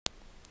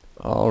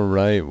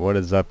Alright, what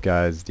is up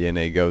guys?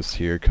 DNA Ghost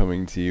here,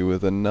 coming to you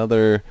with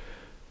another,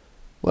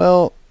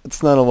 well,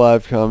 it's not a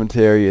live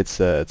commentary, it's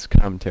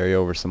commentary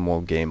over some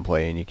old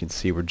gameplay, and you can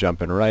see we're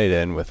jumping right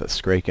in with a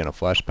Scrake and a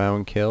Flesh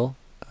Pound kill,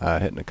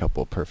 hitting a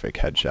couple of perfect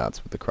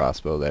headshots with the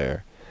crossbow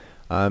there.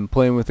 I'm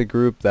playing with a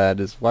group that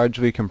is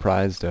largely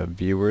comprised of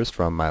viewers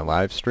from my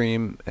live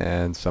stream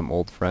and some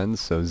old friends,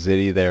 so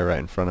Zitty there right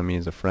in front of me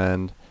is a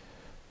friend.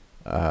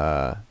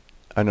 I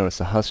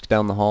noticed a husk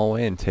down the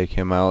hallway and take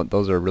him out.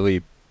 Those are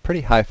really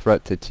pretty high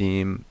threat to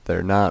team.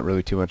 They're not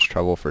really too much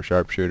trouble for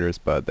sharpshooters,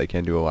 but they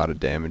can do a lot of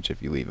damage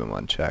if you leave them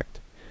unchecked.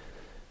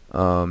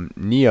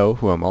 Neo,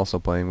 who I'm also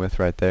playing with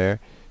right there,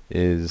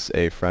 is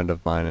a friend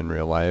of mine in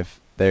real life.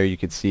 There you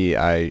can see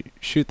I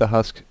shoot the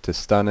husk to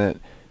stun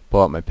it,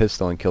 pull out my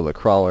pistol and kill the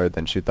crawler,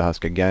 then shoot the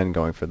husk again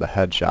going for the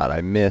headshot.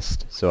 I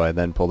missed, so I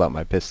then pulled out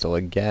my pistol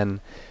again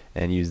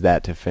and used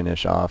that to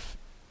finish off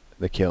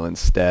the kill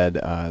instead.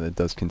 That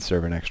does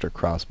conserve an extra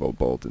crossbow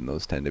bolt, and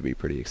those tend to be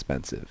pretty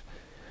expensive.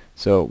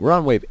 So we're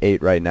on wave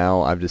 8 right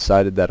now. I've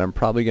decided that I'm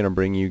probably going to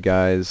bring you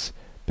guys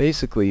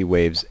basically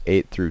waves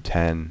 8 through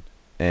 10,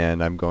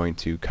 and I'm going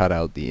to cut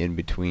out the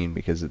in-between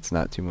because it's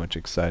not too much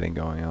exciting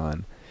going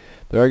on.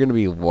 There are going to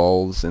be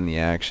lulls in the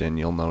action.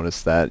 You'll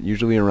notice that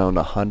usually around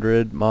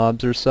 100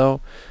 mobs or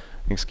so.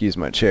 Excuse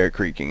my chair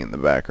creaking in the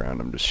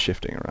background, I'm just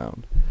shifting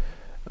around.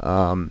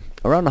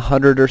 Around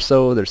 100 or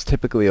so, there's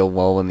typically a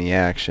lull in the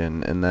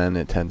action, and then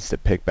it tends to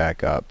pick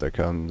back up. There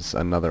comes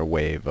another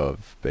wave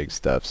of big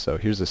stuff. So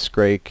here's a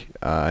Scrake.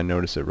 I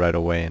notice it right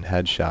away and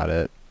headshot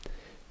it.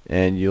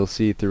 And you'll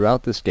see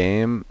throughout this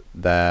game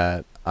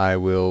that I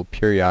will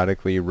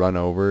periodically run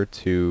over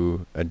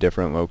to a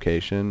different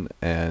location,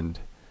 and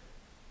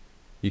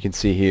you can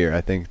see here,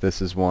 I think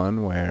this is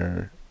one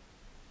where,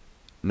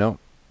 no,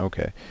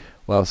 okay.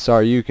 Well,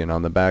 Saryukin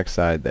on the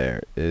backside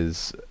there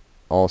is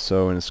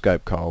also in a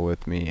Skype call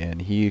with me,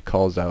 and he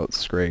calls out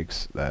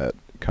Scrakes that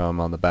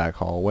come on the back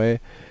hallway,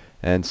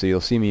 and so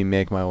you'll see me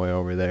make my way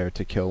over there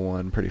to kill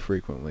one pretty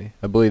frequently.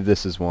 I believe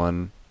this is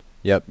one.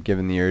 Yep,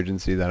 given the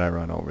urgency that I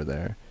run over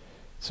there.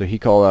 So he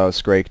called out a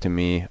Scrake to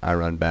me, I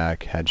run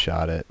back,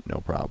 headshot it,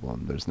 no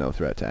problem. There's no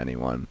threat to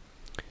anyone.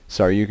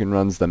 Saryukin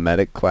runs the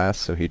medic class,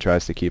 so he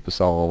tries to keep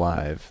us all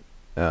alive.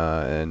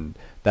 And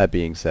that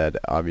being said,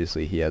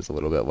 obviously he has a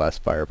little bit less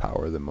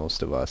firepower than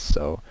most of us,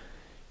 so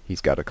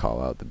he's got to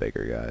call out the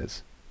bigger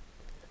guys.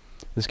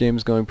 This game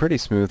is going pretty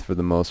smooth for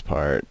the most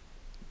part.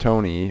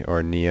 Tony,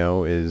 or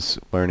Neo, is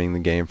learning the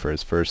game for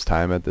his first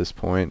time at this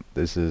point.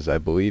 This is, I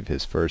believe,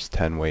 his first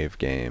 10-wave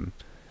game,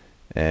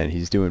 and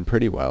he's doing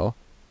pretty well.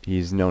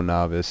 He's no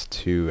novice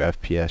to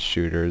FPS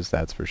shooters,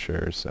 that's for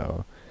sure,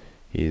 so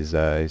he's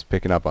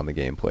picking up on the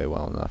gameplay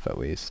well enough at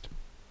least.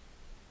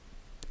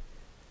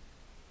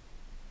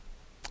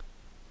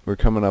 We're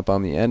coming up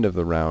on the end of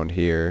the round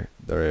here.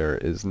 There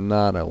is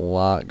not a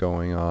lot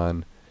going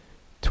on.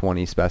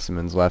 20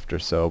 specimens left or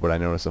so, but I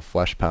notice a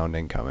Flesh Pound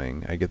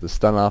incoming. I get the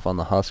stun off on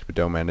the husk, but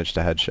don't manage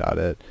to headshot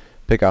it.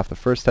 Pick off the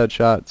first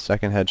headshot,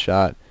 second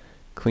headshot,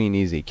 clean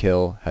easy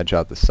kill,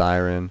 headshot the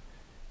Siren,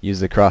 use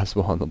the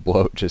crossbow on the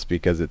bloat just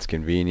because it's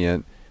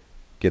convenient,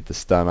 get the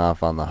stun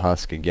off on the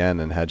husk again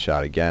and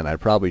headshot again. I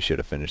probably should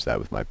have finished that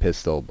with my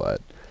pistol,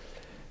 but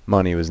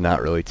money was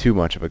not really too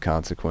much of a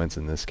consequence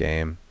in this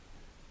game.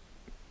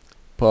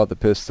 Pull out the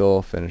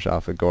pistol, finish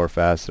off the gore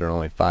fast. There are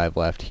only 5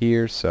 left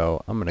here,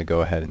 so I'm going to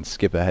go ahead and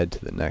skip ahead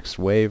to the next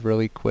wave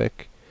really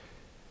quick.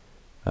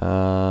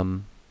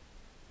 Oh,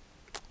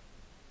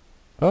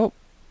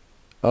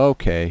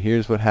 okay,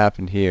 here's what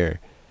happened here.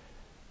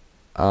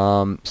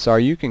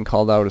 Saryukin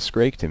called out a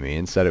Scrake to me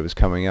and said it was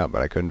coming up,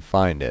 but I couldn't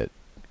find it.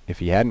 If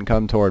he hadn't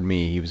come toward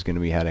me, he was going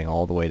to be heading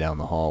all the way down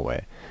the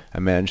hallway. I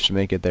managed to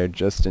make it there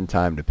just in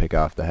time to pick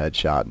off the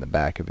headshot in the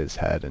back of his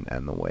head and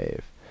end the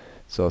wave.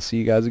 So I'll see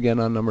you guys again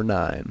on number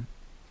 9.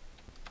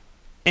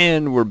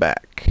 And we're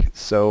back.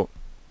 So,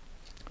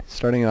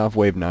 starting off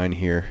wave 9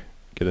 here,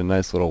 get a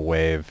nice little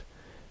wave.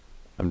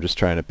 I'm just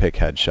trying to pick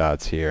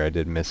headshots here. I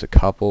did miss a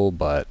couple,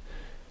 but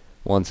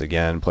once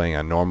again, playing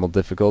on normal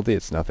difficulty,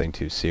 it's nothing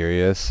too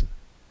serious.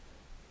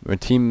 My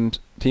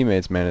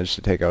teammates managed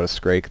to take out a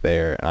Scrake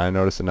there, and I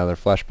noticed another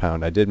Flesh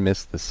Pound. I did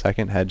miss the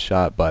second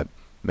headshot, but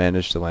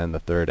managed to land the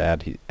third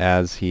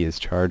as he is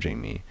charging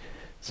me.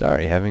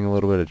 Sorry, having a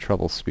little bit of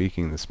trouble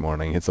speaking this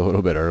morning. It's a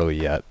little bit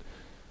early yet.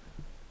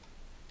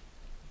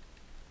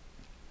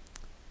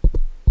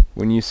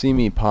 When you see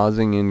me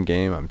pausing in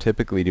game, I'm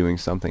typically doing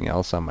something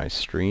else on my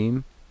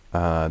stream.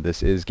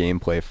 This is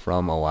gameplay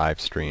from a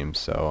live stream,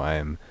 so I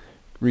am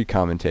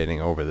recommentating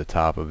over the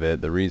top of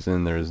it. The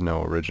reason there is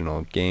no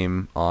original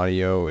game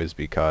audio is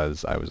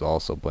because I was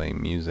also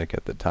playing music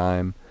at the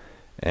time,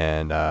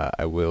 and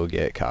I will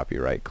get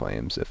copyright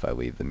claims if I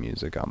leave the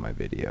music on my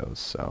videos,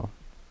 so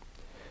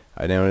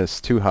I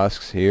noticed 2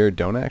 husks here.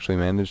 Don't actually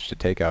manage to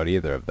take out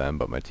either of them,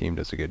 but my team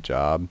does a good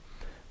job.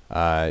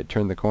 I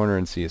turn the corner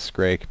and see a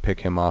Scrake,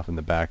 pick him off in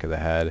the back of the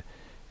head.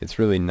 It's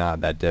really not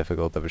that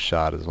difficult of a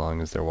shot as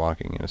long as they're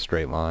walking in a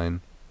straight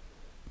line.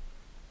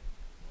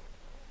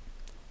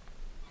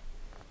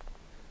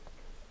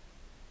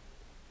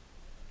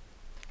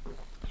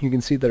 You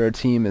can see that our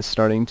team is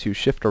starting to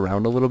shift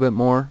around a little bit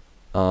more.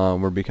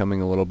 We're becoming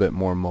a little bit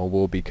more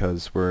mobile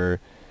because we're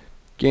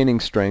gaining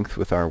strength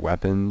with our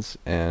weapons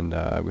and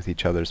with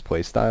each other's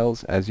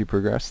playstyles. As you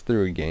progress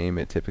through a game,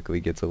 it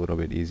typically gets a little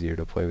bit easier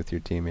to play with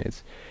your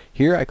teammates.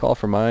 Here I call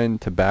for mine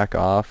to back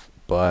off,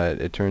 but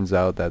it turns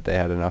out that they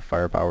had enough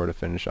firepower to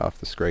finish off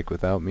the Scrake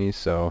without me,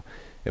 so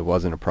it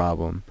wasn't a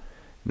problem.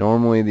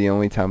 Normally the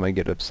only time I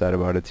get upset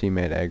about a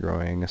teammate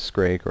aggroing a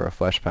Scrake or a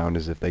Flesh Pound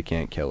is if they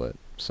can't kill it,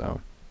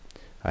 so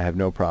I have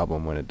no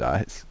problem when it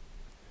dies.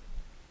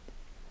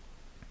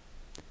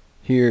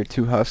 Here,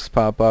 2 husks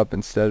pop up.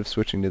 Instead of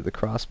switching to the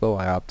crossbow,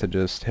 I opt to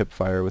just hip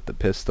fire with the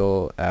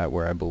pistol at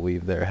where I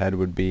believe their head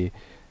would be,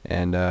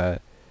 and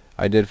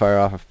I did fire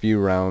off a few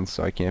rounds,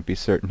 so I can't be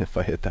certain if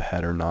I hit the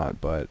head or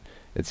not, but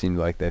it seemed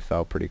like they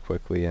fell pretty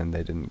quickly and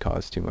they didn't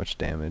cause too much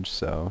damage.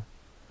 So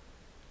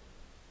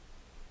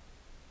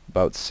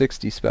about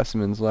 60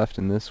 specimens left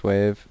in this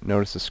wave.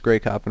 Notice a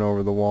Scrake hopping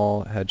over the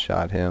wall,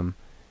 headshot him.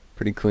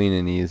 Pretty clean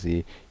and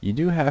easy. You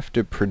do have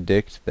to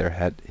predict their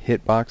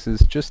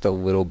hitboxes just a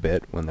little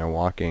bit when they're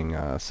walking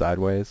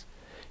sideways.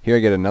 Here I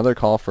get another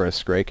call for a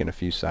Scrake and a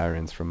few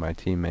sirens from my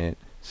teammate.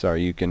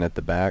 Saryukin at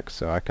the back,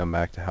 so I come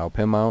back to help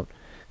him out.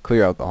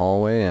 Clear out the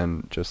hallway,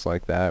 and just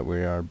like that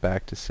we are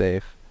back to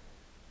safe.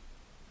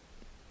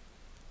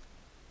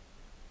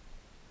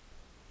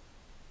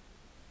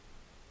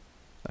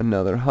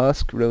 Another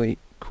husk really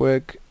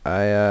quick.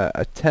 I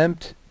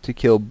attempt to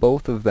kill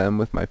both of them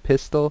with my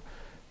pistol.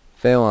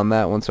 Fail on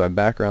that one, so I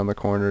back around the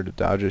corner to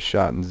dodge a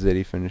shot, and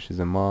Zitty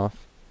finishes him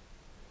off.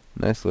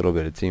 Nice little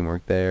bit of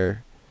teamwork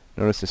there.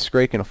 Notice a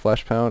Scrake and a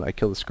Flesh Pound. I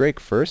kill the Scrake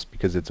first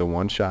because it's a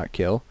one-shot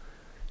kill,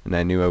 and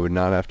I knew I would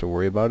not have to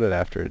worry about it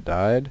after it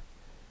died.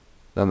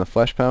 Then the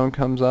Flesh Pound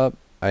comes up.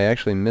 I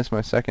actually missed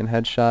my second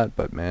headshot,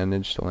 but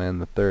managed to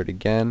land the third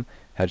again.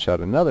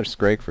 Headshot another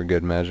Scrake for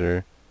good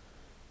measure.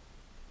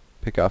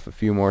 Pick off a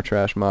few more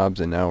trash mobs,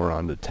 and now we're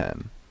on to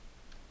 10.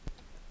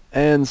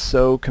 And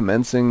so,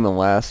 commencing the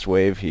last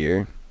wave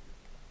here,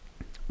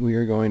 we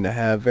are going to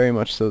have very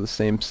much so the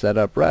same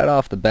setup right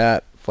off the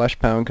bat. Flesh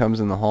Pound comes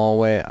in the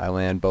hallway. I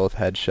land both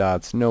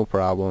headshots, no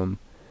problem.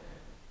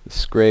 The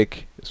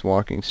Scrake is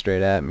walking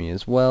straight at me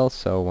as well,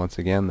 so once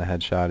again the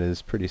headshot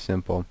is pretty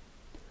simple.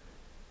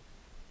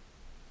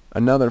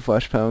 Another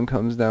Flesh Pound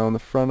comes down the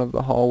front of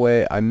the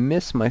hallway. I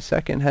miss my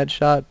second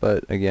headshot,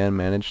 but again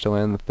managed to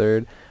land the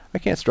third. I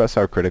can't stress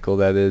how critical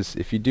that is.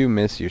 If you do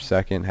miss your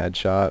second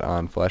headshot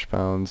on Flesh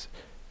Pounds,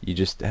 you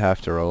just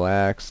have to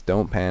relax,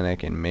 don't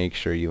panic, and make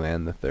sure you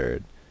land the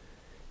third.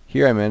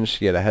 Here I managed to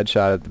get a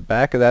headshot at the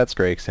back of that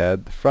Scrake's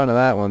head, the front of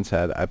that one's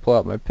head. I pull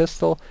out my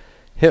pistol,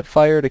 hit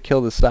fire to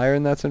kill the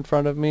siren that's in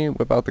front of me,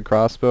 whip out the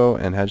crossbow,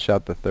 and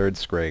headshot the third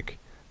Scrake.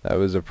 That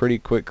was a pretty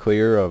quick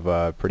clear of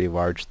a pretty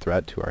large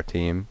threat to our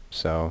team,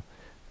 so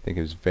I think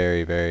it was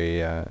very,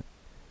 very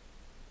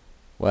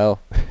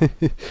well,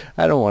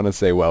 I don't want to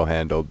say well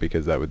handled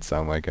because that would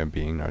sound like I'm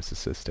being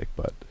narcissistic,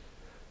 but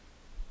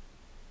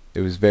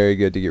it was very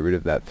good to get rid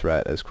of that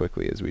threat as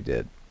quickly as we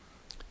did.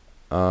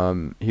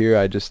 Here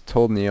I just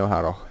told Neo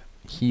how to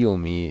heal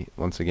me.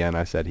 Once again,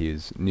 I said he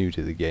was new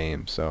to the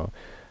game, so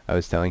I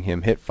was telling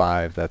him hit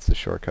 5, that's the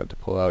shortcut to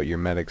pull out your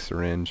medic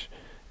syringe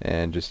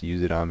and just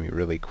use it on me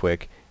really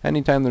quick.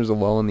 Anytime there's a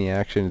lull in the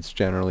action, it's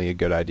generally a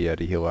good idea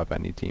to heal up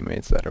any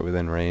teammates that are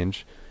within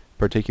range.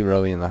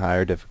 Particularly in the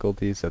higher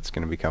difficulties, that's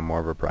going to become more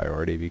of a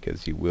priority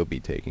because you will be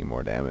taking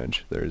more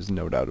damage. There's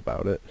no doubt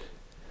about it.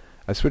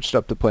 I switched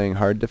up to playing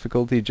hard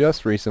difficulty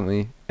just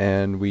recently,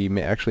 and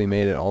we actually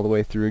made it all the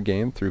way through a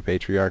game through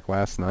Patriarch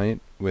last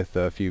night with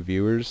a few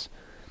viewers.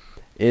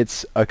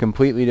 It's a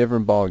completely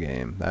different ball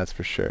game, that's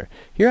for sure.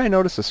 Here I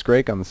notice a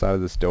Scrake on the side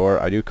of this door.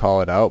 I do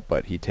call it out,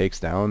 but he takes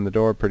down the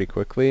door pretty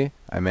quickly.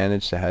 I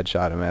managed to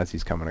headshot him as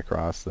he's coming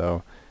across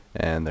though,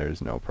 and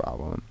there's no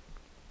problem.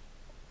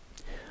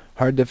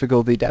 Hard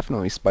difficulty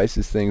definitely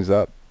spices things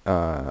up.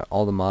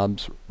 All the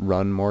mobs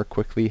run more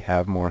quickly,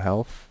 have more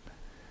health,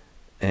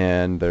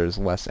 and there's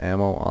less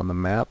ammo on the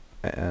map,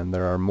 and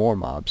there are more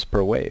mobs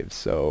per wave,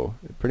 so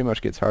it pretty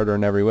much gets harder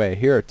in every way.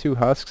 Here are 2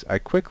 husks. I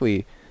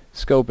quickly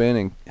scope in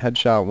and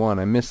headshot one.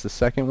 I missed the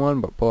second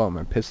one, but pull out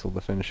my pistol to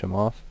finish him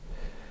off.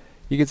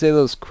 You could say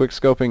those quick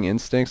scoping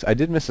instincts. I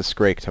did miss a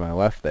Scrake to my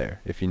left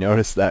there, if you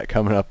noticed that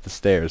coming up the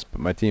stairs,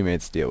 but my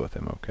teammates deal with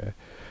him okay.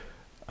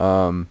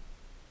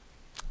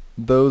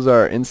 Those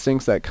are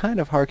instincts that kind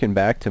of harken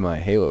back to my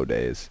Halo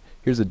days.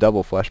 Here's a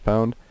double Flesh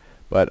Pound,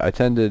 but I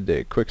tended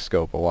to quick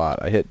scope a lot.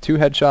 I hit 2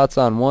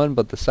 headshots on one,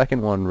 but the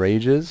second one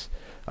rages.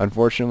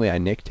 Unfortunately, I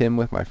nicked him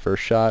with my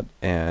first shot,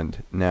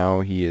 and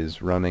now he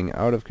is running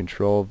out of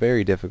control.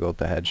 Very difficult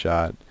to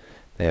headshot.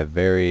 They have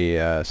very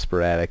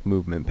sporadic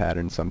movement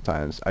patterns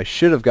sometimes. I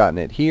should have gotten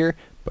it here,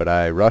 but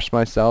I rushed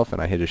myself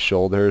and I hit his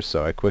shoulder,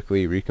 so I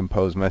quickly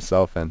recomposed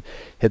myself and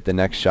hit the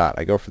next shot.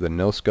 I go for the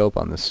no-scope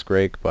on the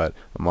Scrake, but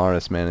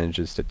Amaris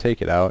manages to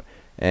take it out.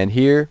 And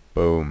here,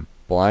 boom,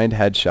 blind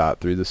headshot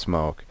through the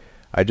smoke.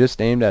 I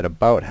just aimed at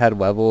about head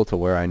level to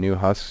where I knew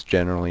husks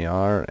generally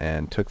are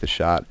and took the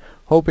shot,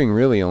 hoping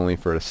really only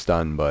for a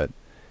stun, but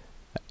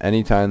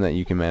Anytime that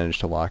you can manage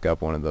to lock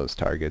up one of those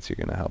targets, you're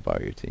going to help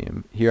out your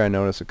team. Here I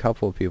notice a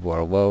couple of people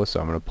are low, so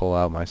I'm going to pull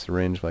out my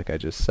syringe like I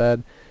just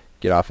said,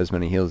 get off as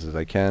many heals as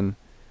I can.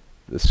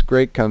 The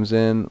Scrake comes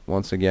in.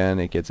 Once again,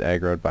 it gets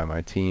aggroed by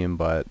my team,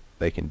 but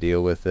they can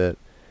deal with it.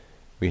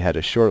 We had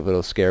a short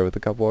little scare with a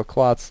couple of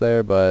clots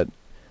there, but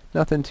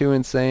nothing too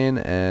insane,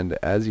 and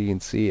as you can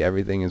see,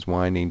 everything is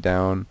winding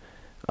down.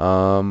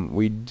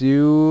 We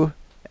do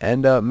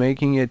end up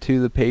making it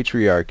to the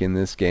Patriarch in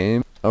this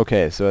game.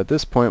 Okay, so at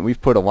this point we've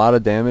put a lot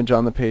of damage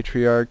on the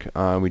Patriarch.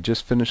 We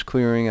just finished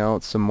clearing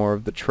out some more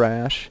of the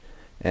trash,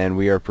 and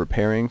we are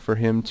preparing for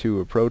him to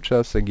approach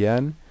us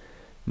again.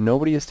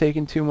 Nobody has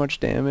taken too much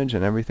damage,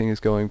 and everything is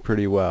going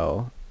pretty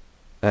well.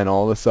 And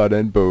all of a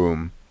sudden,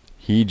 boom,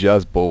 he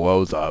just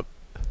blows up.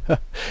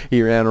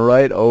 He ran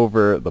right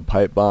over the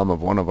pipe bomb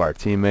of one of our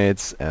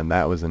teammates, and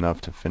that was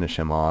enough to finish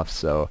him off.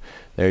 So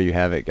there you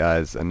have it,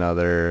 guys.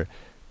 Another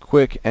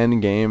quick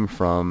end game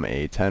from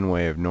a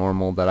 10-wave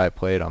normal that I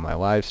played on my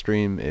live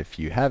stream. If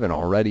you haven't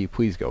already,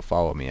 please go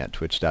follow me at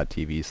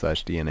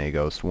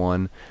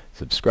twitch.tv/DNAGhost1.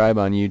 Subscribe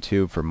on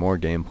YouTube for more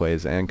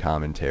gameplays and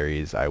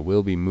commentaries. I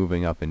will be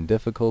moving up in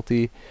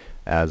difficulty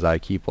as I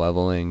keep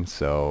leveling,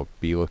 so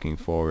be looking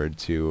forward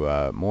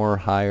to more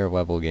higher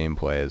level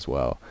gameplay as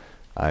well.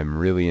 I'm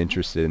really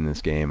interested in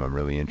this game. I'm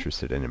really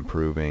interested in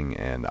improving,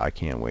 and I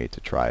can't wait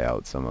to try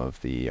out some of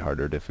the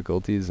harder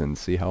difficulties and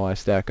see how I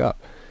stack up.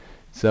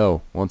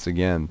 So, once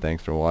again,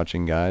 thanks for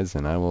watching, guys,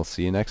 and I will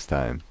see you next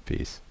time.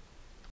 Peace.